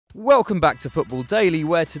Welcome back to Football Daily,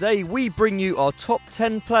 where today we bring you our top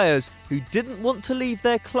 10 players who didn't want to leave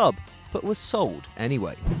their club, but were sold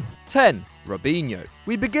anyway. 10. Robinho.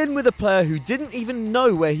 We begin with a player who didn't even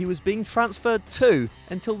know where he was being transferred to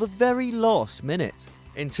until the very last minute.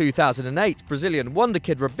 In 2008, Brazilian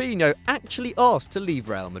wonderkid Robinho actually asked to leave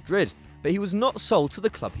Real Madrid, but he was not sold to the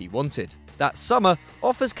club he wanted. That summer,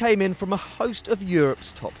 offers came in from a host of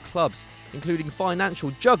Europe's top clubs, including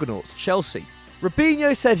financial juggernauts Chelsea.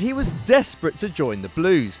 Robinho said he was desperate to join the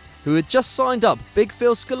Blues, who had just signed up Big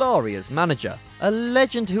Phil Scolari as manager, a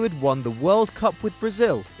legend who had won the World Cup with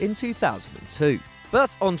Brazil in 2002.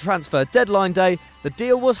 But on transfer deadline day, the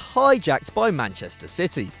deal was hijacked by Manchester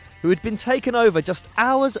City, who had been taken over just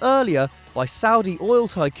hours earlier by Saudi oil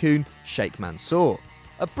tycoon Sheikh Mansour.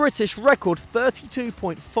 A British record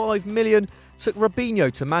 £32.5 million took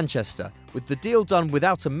Robinho to Manchester, with the deal done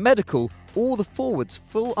without a medical or the forward's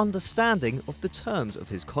full understanding of the terms of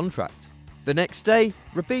his contract. The next day,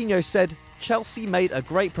 Robinho said, "Chelsea made a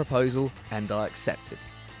great proposal and I accepted."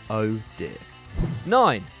 Oh dear.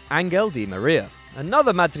 9. Angel Di Maria.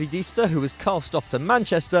 Another Madridista who was cast off to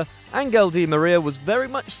Manchester, Angel Di Maria was very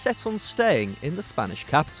much set on staying in the Spanish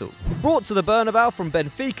capital. Brought to the Bernabeu from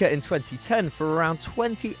Benfica in 2010 for around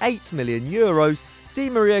 €28 million, Di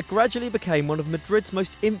Maria gradually became one of Madrid's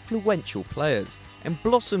most influential players and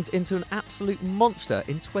blossomed into an absolute monster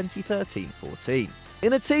in 2013-14.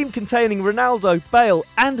 In a team containing Ronaldo, Bale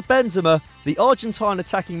and Benzema, the Argentine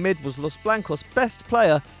attacking mid was Los Blancos' best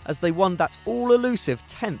player as they won that all-elusive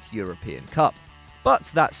 10th European Cup. But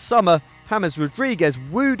that summer, James Rodriguez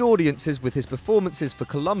wooed audiences with his performances for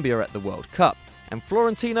Colombia at the World Cup, and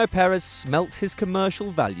Florentino Perez smelt his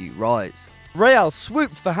commercial value rise. Real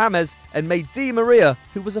swooped for James and made Di Maria,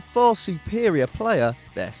 who was a far superior player,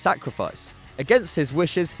 their sacrifice. Against his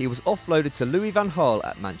wishes, he was offloaded to Louis van Gaal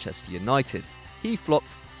at Manchester United. He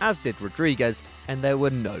flopped, as did Rodriguez, and there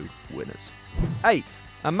were no winners. 8.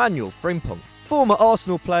 Emmanuel Frimpong. Former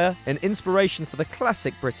Arsenal player and inspiration for the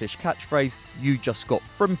classic British catchphrase, "You just got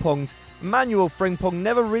Frimponged," Emmanuel Frimpong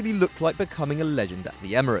never really looked like becoming a legend at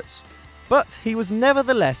the Emirates. But he was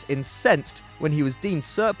nevertheless incensed when he was deemed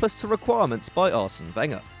surplus to requirements by Arsene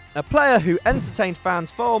Wenger. A player who entertained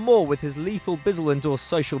fans far more with his lethal Bizzle-endorsed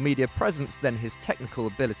social media presence than his technical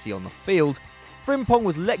ability on the field, Frimpong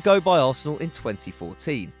was let go by Arsenal in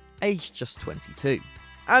 2014, aged just 22.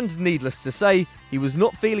 And needless to say, he was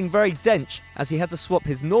not feeling very dench as he had to swap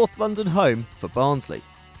his North London home for Barnsley.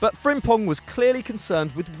 But Frimpong was clearly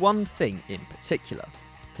concerned with one thing in particular: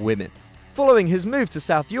 women. Following his move to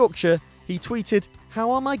South Yorkshire, he tweeted,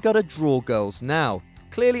 "How am I gonna draw girls now?"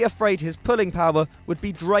 clearly afraid his pulling power would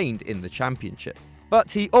be drained in the Championship.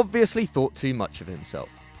 But he obviously thought too much of himself.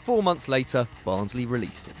 4 months later, Barnsley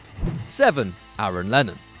released him. 7. Aaron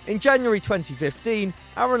Lennon. In January 2015,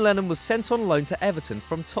 Aaron Lennon was sent on loan to Everton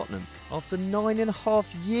from Tottenham after 9.5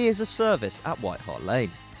 years of service at White Hart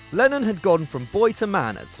Lane. Lennon had gone from boy to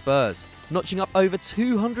man at Spurs, notching up over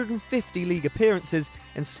 250 league appearances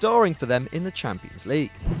and starring for them in the Champions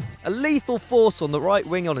League. A lethal force on the right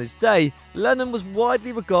wing on his day, Lennon was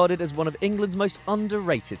widely regarded as one of England's most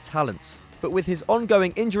underrated talents. But with his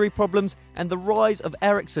ongoing injury problems and the rise of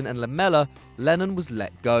Eriksen and Lamela, Lennon was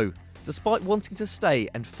let go, despite wanting to stay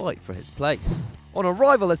and fight for his place. On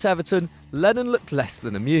arrival at Everton, Lennon looked less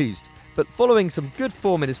than amused, but following some good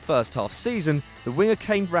form in his first half season, the winger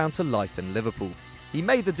came round to life in Liverpool. He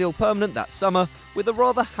made the deal permanent that summer with a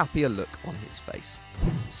rather happier look on his face.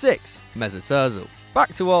 6. Mesut Ozil.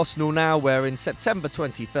 Back to Arsenal now, where in September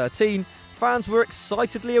 2013, fans were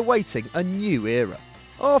excitedly awaiting a new era.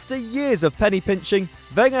 After years of penny pinching,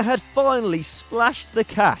 Wenger had finally splashed the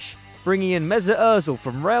cash, bringing in Mesut Ozil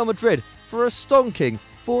from Real Madrid for a stonking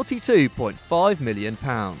 £42.5 million.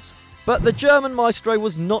 But the German maestro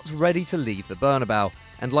was not ready to leave the Bernabeu,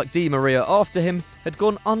 and like Di Maria after him, had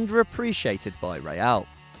gone underappreciated by Real.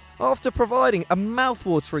 After providing a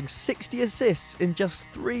mouthwatering 60 assists in just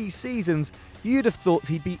 3 seasons, you'd have thought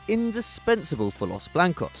he'd be indispensable for Los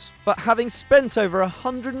Blancos. But having spent over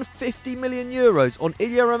 €150 million on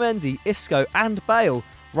Iliaramendi, Isco and Bale,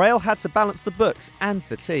 Real had to balance the books and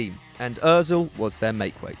the team, and Ozil was their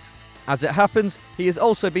makeweight. As it happens, he has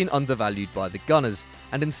also been undervalued by the Gunners,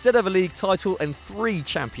 and instead of a league title and 3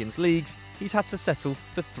 Champions Leagues, he's had to settle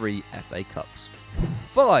for 3 FA Cups.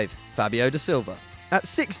 5. Fabio Da Silva. At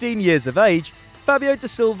 16 years of age, Fabio Da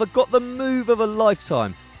Silva got the move of a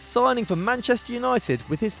lifetime, signing for Manchester United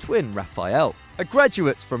with his twin Rafael. A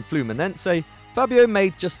graduate from Fluminense, Fabio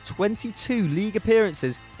made just 22 league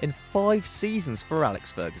appearances in 5 seasons for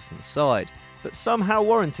Alex Ferguson's side, but somehow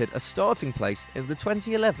warranted a starting place in the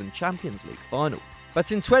 2011 Champions League final.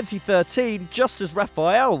 But in 2013, just as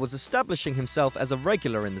Rafael was establishing himself as a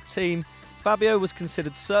regular in the team, Fabio was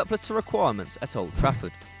considered surplus to requirements at Old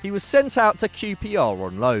Trafford. He was sent out to QPR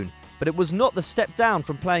on loan, but it was not the step down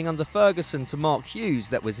from playing under Ferguson to Mark Hughes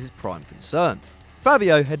that was his prime concern.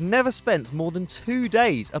 Fabio had never spent more than 2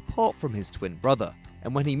 days apart from his twin brother,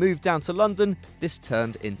 and when he moved down to London, this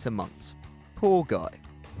turned into months. Poor guy.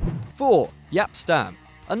 4. Jaap Stam.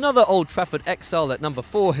 Another Old Trafford exile at number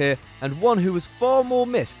 4 here, and one who was far more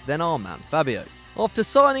missed than our man Fabio. After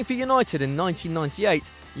signing for United in 1998,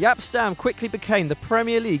 Jaap Stam quickly became the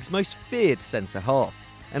Premier League's most feared centre-half,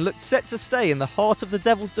 and looked set to stay in the heart of the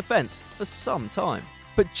Devils' defence for some time.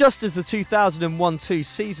 But just as the 2001-2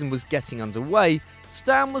 season was getting underway,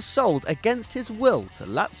 Stam was sold against his will to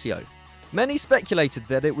Lazio. Many speculated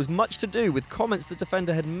that it was much to do with comments the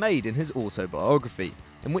defender had made in his autobiography,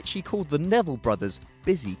 in which he called the Neville brothers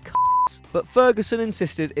busy c***s, but Ferguson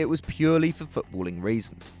insisted it was purely for footballing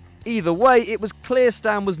reasons. Either way, it was clear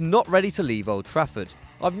Stam was not ready to leave Old Trafford.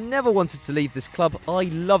 "I've never wanted to leave this club, I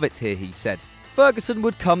love it here," he said. Ferguson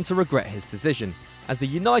would come to regret his decision, as the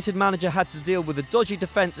United manager had to deal with a dodgy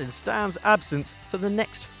defence in Stam's absence for the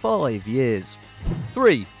next 5 years.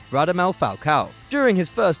 3. Radamel Falcao. During his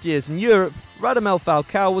first years in Europe, Radamel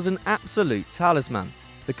Falcao was an absolute talisman.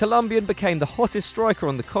 The Colombian became the hottest striker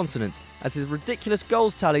on the continent, as his ridiculous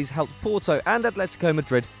goals tallies helped Porto and Atletico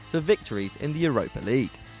Madrid to victories in the Europa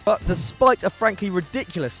League. But despite a frankly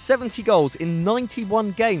ridiculous 70 goals in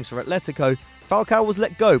 91 games for Atletico, Falcao was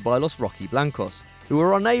let go by Los Rojiblancos, who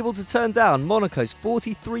were unable to turn down Monaco's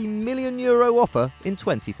 €43 million offer in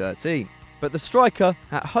 2013. But the striker,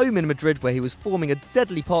 at home in Madrid where he was forming a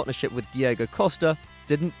deadly partnership with Diego Costa,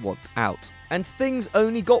 didn't want out. And things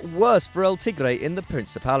only got worse for El Tigre in the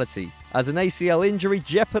Principality, as an ACL injury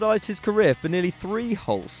jeopardised his career for nearly 3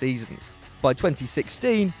 whole seasons. By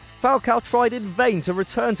 2016, Falcao tried in vain to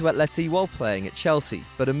return to Atleti while playing at Chelsea,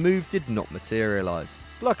 but a move did not materialise.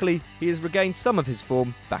 Luckily, he has regained some of his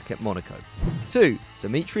form back at Monaco. 2.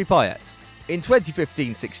 Dimitri Payet. In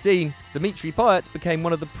 2015-16, Dimitri Payet became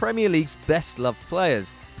one of the Premier League's best-loved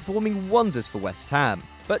players, performing wonders for West Ham.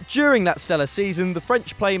 But during that stellar season, the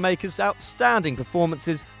French playmaker's outstanding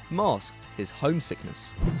performances masked his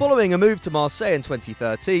homesickness. Following a move to Marseille in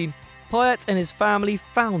 2013, Payet and his family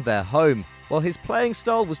found their home, while his playing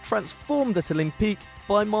style was transformed at Olympique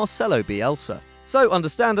by Marcelo Bielsa. So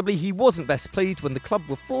understandably, he wasn't best pleased when the club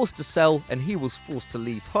were forced to sell and he was forced to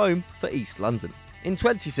leave home for East London. In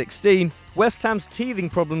 2016, West Ham's teething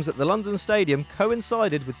problems at the London Stadium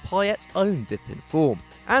coincided with Payet's own dip in form.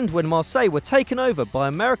 And when Marseille were taken over by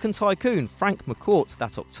American tycoon Frank McCourt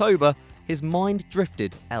that October, his mind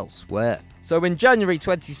drifted elsewhere. So in January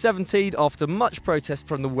 2017, after much protest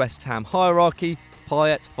from the West Ham hierarchy,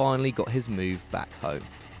 Payet finally got his move back home.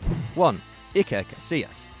 1. Iker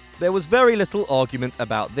Casillas. There was very little argument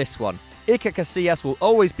about this one. Iker Casillas will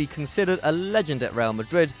always be considered a legend at Real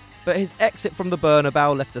Madrid, but his exit from the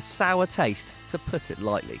Bernabeu left a sour taste, to put it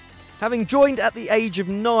lightly. Having joined at the age of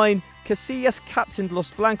 9, Casillas captained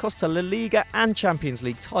Los Blancos to La Liga and Champions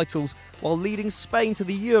League titles, while leading Spain to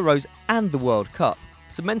the Euros and the World Cup,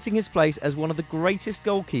 cementing his place as one of the greatest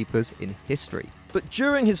goalkeepers in history. But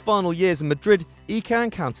during his final years in Madrid, Iker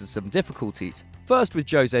encountered some difficulties. First with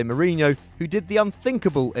Jose Mourinho, who did the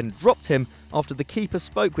unthinkable and dropped him after the keeper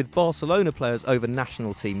spoke with Barcelona players over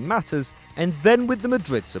national team matters, and then with the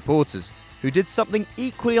Madrid supporters, who did something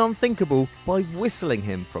equally unthinkable by whistling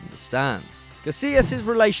him from the stands. Casillas'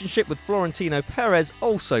 relationship with Florentino Perez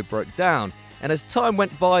also broke down, and as time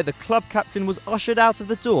went by, the club captain was ushered out of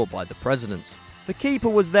the door by the president. The keeper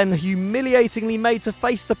was then humiliatingly made to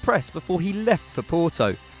face the press before he left for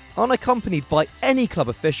Porto, unaccompanied by any club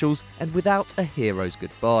officials and without a hero's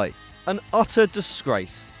goodbye. An utter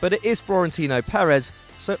disgrace, but it is Florentino Perez,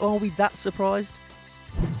 so are we that surprised?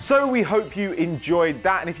 So we hope you enjoyed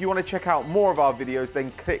that, and if you want to check out more of our videos, then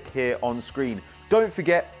click here on screen. Don't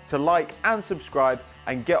forget to like and subscribe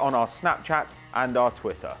and get on our Snapchat and our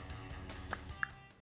Twitter.